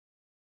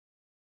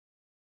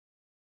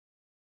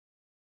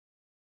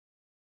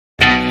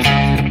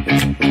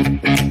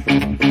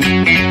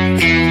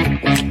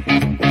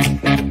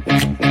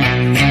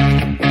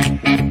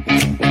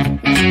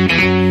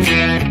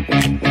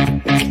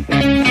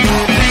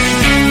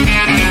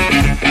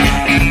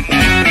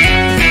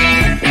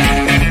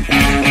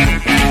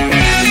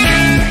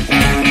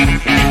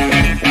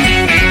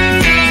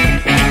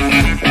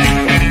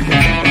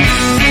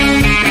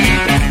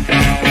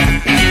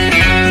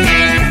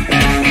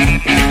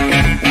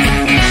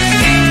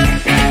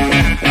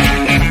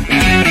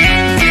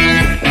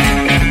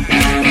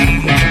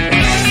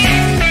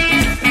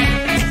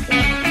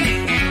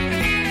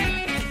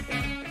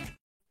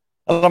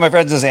Hello, my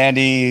friends. This is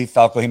Andy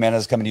Falco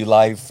Jimenez coming to you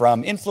live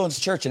from Influence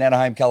Church in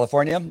Anaheim,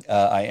 California.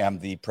 I am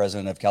the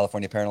president of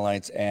California Parent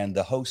Alliance and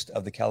the host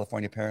of the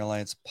California Parent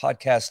Alliance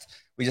podcast.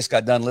 We just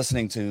got done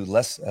listening to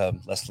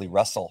Leslie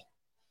Russell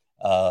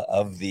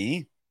of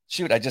the,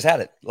 I just had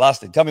it,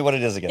 lost it. Tell me what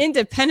it is again.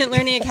 Independent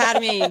Learning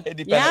Academy.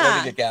 Independent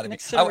Learning Academy.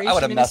 I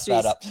would have messed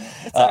that up.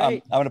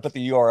 Right. I'm going to put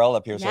the URL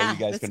up here so you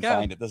guys can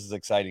find it. This is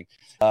exciting.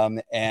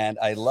 And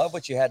I love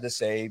what you had to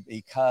say,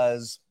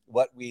 because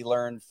what we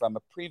learned from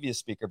a previous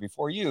speaker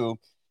before you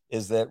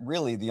is that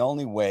really the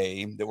only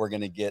way that we're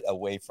going to get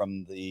away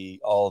from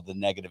all the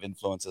negative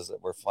influences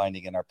that we're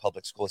finding in our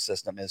public school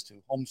system is to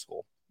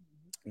homeschool.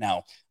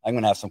 Now, I'm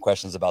going to have some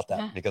questions about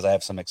that because I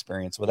have some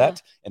experience with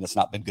that, and it's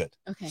not been good.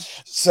 Okay.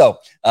 So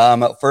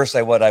first,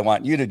 what I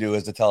want you to do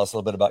is to tell us a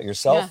little bit about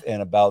yourself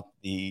and about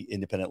the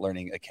Independent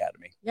Learning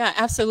Academy. Yeah,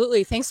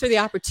 absolutely. Thanks for the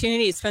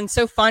opportunity. It's been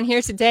so fun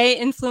here today.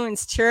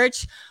 Influence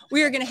Church.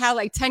 We are going to have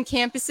like 10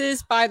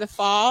 campuses by the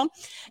fall.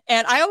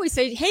 And I always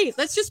say, hey,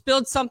 let's just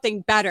build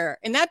something better.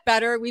 And that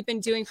better we've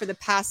been doing for the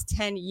past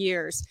 10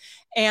 years.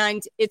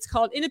 And it's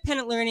called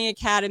Independent Learning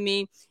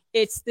Academy.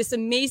 It's this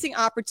amazing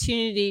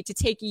opportunity to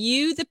take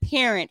you, the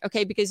parent,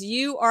 okay, because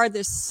you are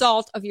the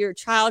salt of your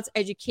child's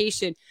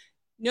education.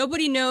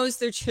 Nobody knows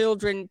their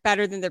children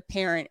better than their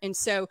parent. And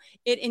so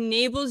it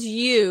enables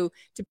you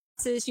to,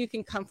 you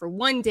can come for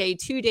 1 day,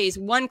 2 days,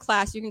 one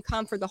class, you can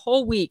come for the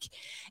whole week.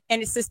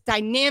 And it's this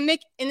dynamic,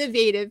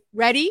 innovative,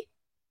 ready,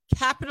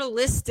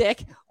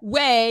 capitalistic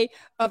way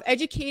of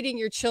educating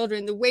your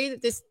children, the way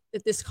that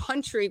this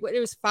country, what it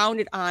was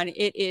founded on,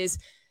 it is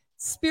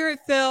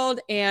Spirit-filled,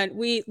 and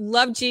we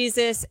love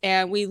Jesus,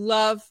 and we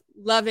love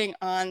loving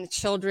on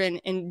children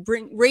and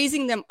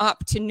raising them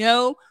up to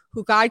know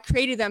who God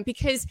created them,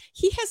 because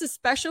he has a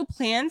special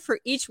plan for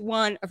each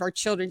one of our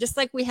children. Just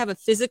like we have a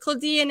physical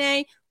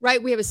DNA,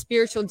 right? We have a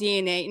spiritual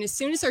DNA. And as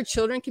soon as our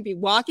children can be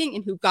walking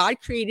in who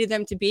God created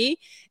them to be,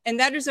 and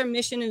that is our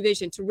mission and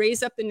vision, to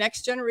raise up the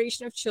next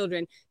generation of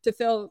children to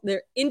fill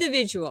their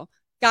individual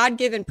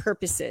God-given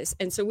purposes.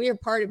 And so we are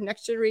part of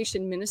Next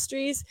Generation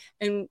Ministries,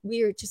 and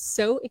we are just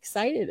so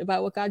excited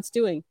about what God's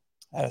doing.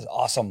 That is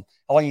awesome.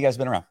 How long have you guys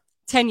been around?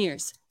 10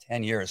 years.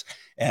 10 years.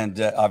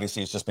 And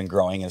obviously it's just been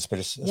growing,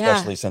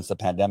 especially since the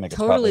pandemic.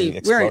 Totally.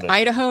 It's probably exploded. We're in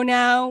Idaho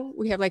now.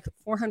 We have like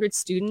 400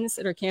 students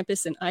at our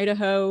campus in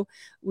Idaho.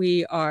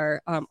 We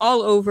are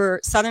all over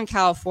Southern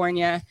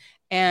California,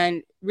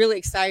 and really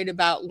excited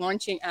about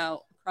launching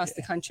out across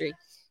the country.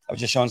 I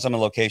was just showing some of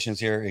the locations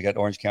here. You got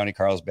Orange County,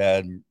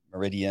 Carlsbad,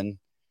 Meridian,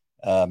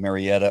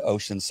 Marietta,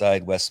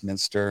 Oceanside,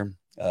 Westminster,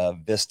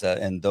 Vista,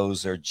 and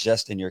those are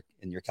just in your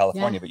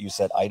California, but you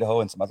said Idaho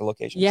and some other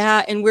locations.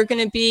 Yeah, and we're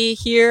going to be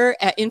here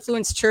at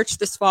Influence Church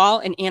this fall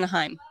in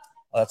Anaheim.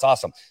 Oh, that's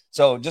awesome.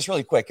 So just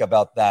really quick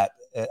about that,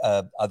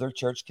 other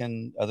churches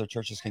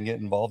can get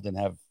involved and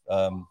have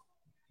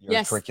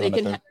your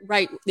curriculum.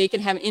 They can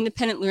have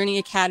Independent Learning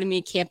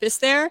Academy campus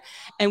there,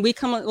 and we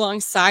come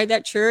alongside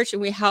that church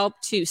and we help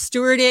to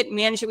steward it,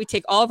 manage it. We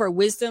take all of our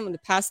wisdom in the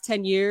past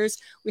 10 years.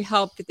 We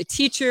help get the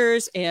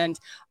teachers and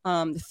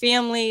the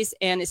families,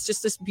 and it's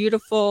just this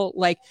beautiful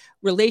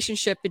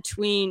relationship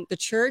between the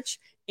church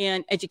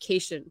and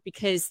education,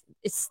 because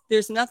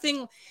there's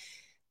nothing.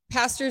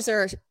 Pastors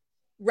are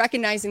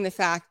recognizing the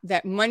fact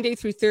that Monday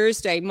through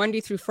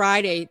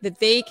Friday, that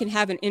they can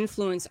have an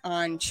influence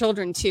on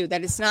children too,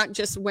 that it's not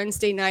just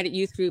Wednesday night at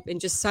youth group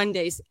and just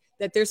Sundays,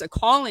 that there's a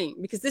calling,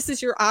 because this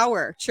is your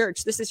hour,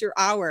 church, this is your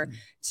hour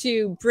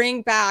to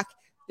bring back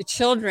the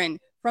children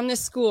from the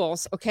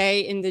schools,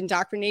 okay, and the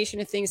indoctrination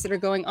of things that are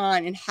going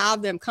on, and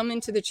have them come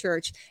into the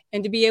church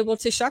and to be able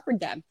to shepherd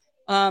them.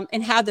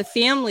 And have the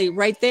family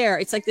right there.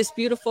 It's like this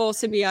beautiful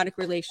symbiotic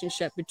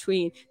relationship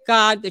between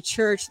God, the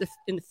church,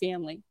 and the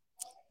family.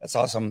 That's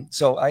awesome.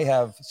 So I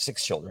have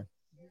 6 children.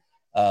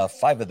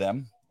 5 of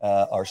them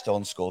are still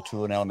in school,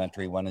 2 in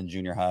elementary, 1 in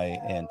junior high,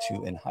 and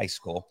 2 in high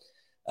school.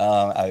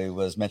 I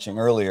was mentioning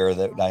earlier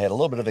that I had a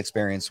little bit of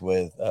experience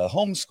with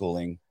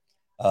homeschooling.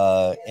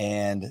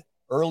 And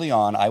early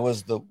on, I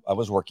was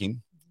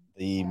working.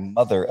 The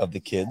mother of the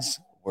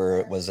kids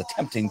was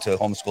attempting to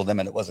homeschool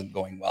them, and it wasn't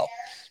going well.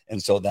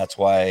 And so that's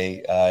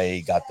why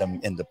I got them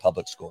into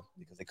public school,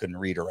 because they couldn't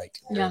read or write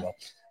very well.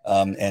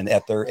 And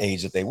at their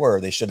age that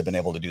they should have been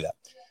able to do that.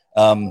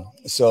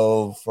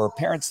 So for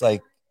parents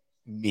like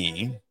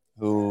me,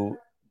 who,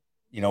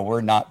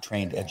 we're not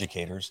trained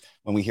educators,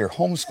 when we hear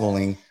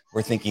homeschooling,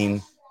 we're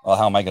thinking, well,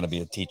 how am I going to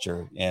be a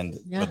teacher? And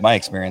with my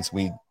experience,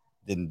 we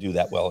didn't do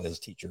that well as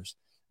teachers.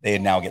 They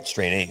now get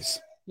straight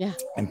A's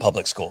in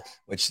public school,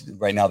 which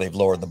right now they've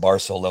lowered the bar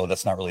so low,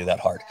 that's not really that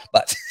hard.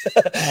 But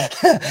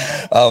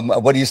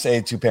what do you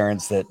say to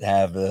parents that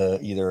have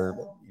either,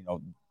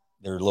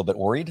 they're a little bit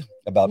worried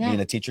about being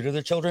a teacher to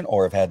their children,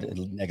 or have had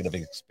negative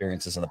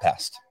experiences in the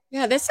past?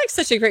 Yeah, that's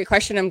such a great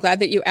question. I'm glad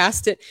that you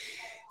asked it.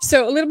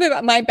 So a little bit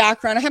about my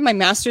background. I have my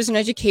master's in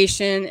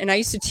education, and I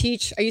used to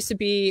teach. I used to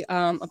be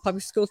a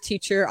public school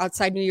teacher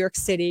outside New York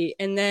City.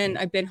 And then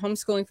I've been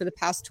homeschooling for the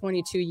past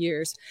 22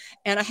 years.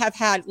 And I have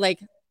had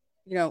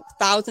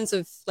thousands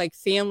of like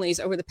families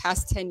over the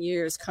past 10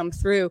 years come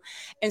through.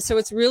 And so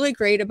what's really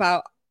great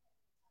about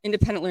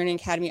Independent Learning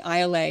Academy,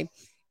 ILA,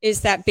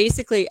 is that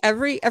basically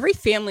every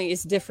family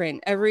is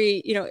different.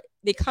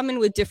 They come in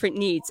with different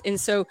needs. And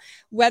so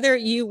whether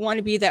you want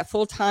to be that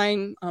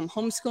full-time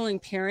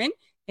homeschooling parent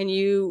and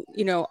you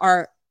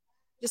are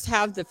just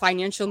have the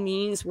financial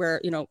means where,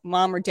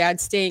 mom or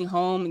dad staying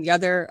home and the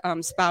other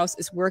spouse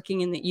is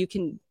working, and that you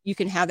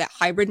can have that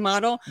hybrid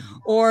model,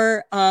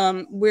 or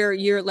where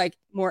you're like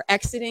more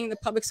exiting the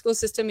public school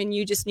system and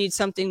you just need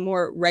something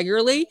more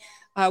regularly,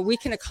 we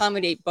can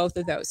accommodate both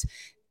of those.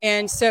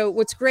 And so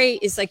what's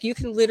great is like you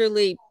can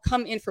literally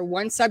come in for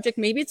one subject.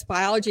 Maybe it's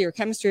biology or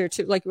chemistry or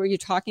two, like where you're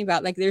talking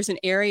about, like there's an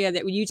area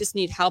that you just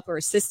need help or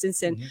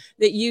assistance in,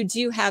 that you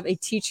do have a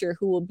teacher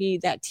who will be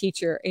that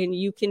teacher. And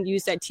you can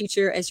use that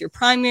teacher as your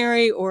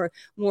primary or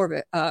more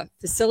of a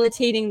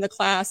facilitating the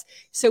class.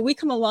 So we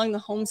come along the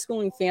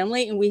homeschooling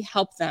family and we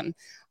help them.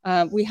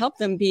 We help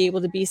them be able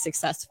to be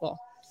successful.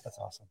 That's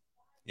awesome.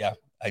 Yeah,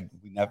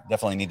 we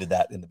definitely needed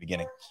that in the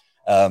beginning.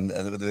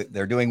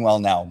 They're doing well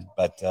now,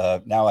 but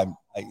now I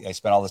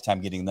spent all this time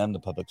getting them into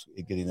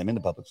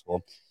public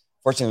school.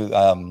 Fortunately,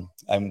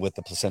 I'm with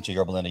the Placentia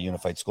Yorba Linda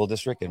Unified School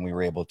District, and we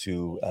were able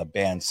to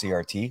ban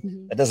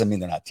CRT. That doesn't mean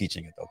they're not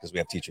teaching it, though, because we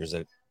have teachers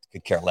that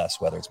could care less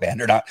whether it's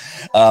banned or not.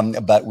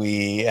 But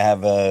we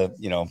have,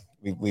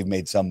 we've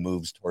made some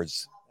moves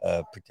towards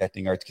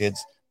protecting our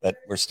kids, but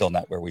we're still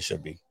not where we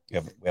should be. We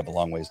have a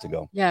long ways to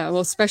go. Yeah,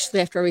 well, especially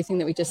after everything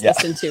that we just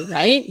listened to,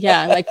 right?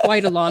 Yeah, like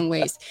quite a long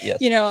ways. Yes.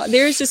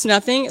 There's just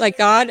nothing like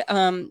God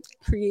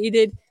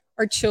created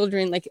our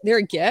children, like they're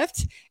a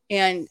gift,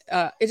 and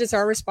it is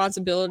our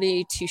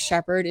responsibility to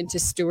shepherd and to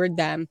steward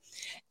them.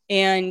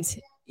 And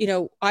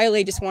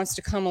ILA just wants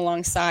to come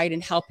alongside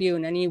and help you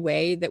in any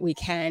way that we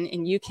can,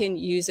 and you can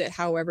use it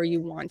however you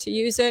want to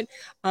use it.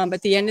 But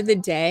at the end of the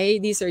day,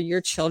 these are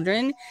your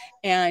children,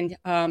 and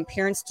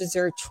parents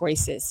deserve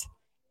choices.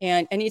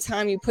 And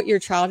anytime you put your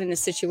child in a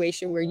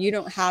situation where you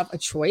don't have a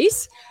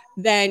choice,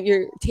 then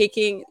you're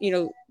taking,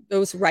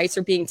 those rights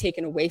are being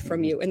taken away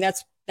from you. And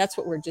that's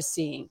what we're just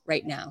seeing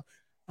right now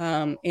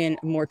in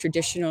a more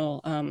traditional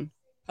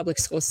public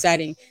school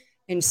setting.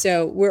 And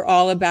so we're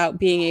all about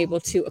being able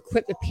to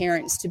equip the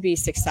parents to be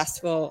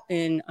successful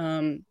in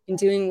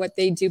doing what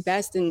they do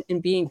best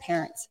in being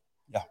parents.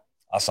 Yeah,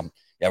 awesome.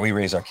 Yeah, we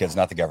raise our kids,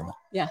 not the government.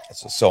 Yeah.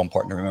 It's so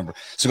important to remember.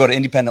 So go to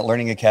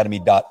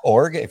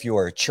independentlearningacademy.org if you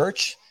are a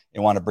church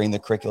and want to bring the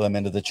curriculum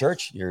into the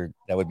church.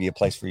 That would be a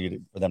place for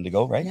them to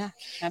go, right? Yeah,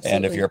 absolutely.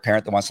 And if you're a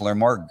parent that wants to learn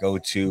more, go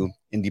to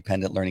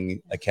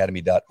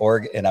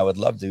independentlearningacademy.org. And I would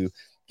love to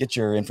get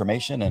your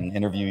information and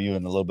interview you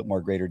in a little bit more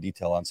greater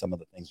detail on some of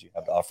the things you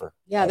have to offer.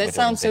 Yeah, that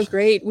sounds so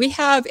great. We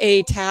have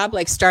a tab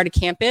like Start a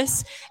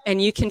Campus,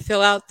 and you can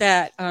fill out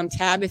that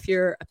tab if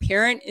you're a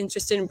parent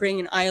interested in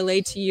bringing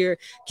ILA to your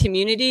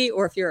community,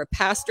 or if you're a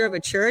pastor of a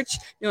church,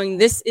 knowing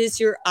this is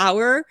your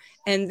hour,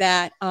 and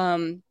that,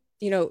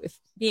 if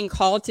being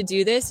called to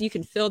do this, you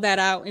can fill that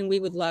out, and we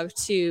would love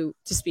to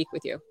speak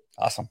with you.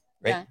 Awesome.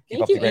 Great. Yeah.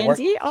 Thank you,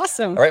 Andy.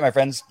 Awesome. All right, my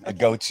friends,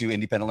 go to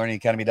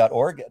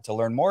independentlearningacademy.org to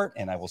learn more,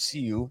 and I will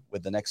see you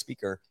with the next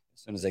speaker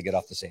as soon as they get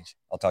off the stage.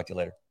 I'll talk to you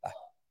later. Bye.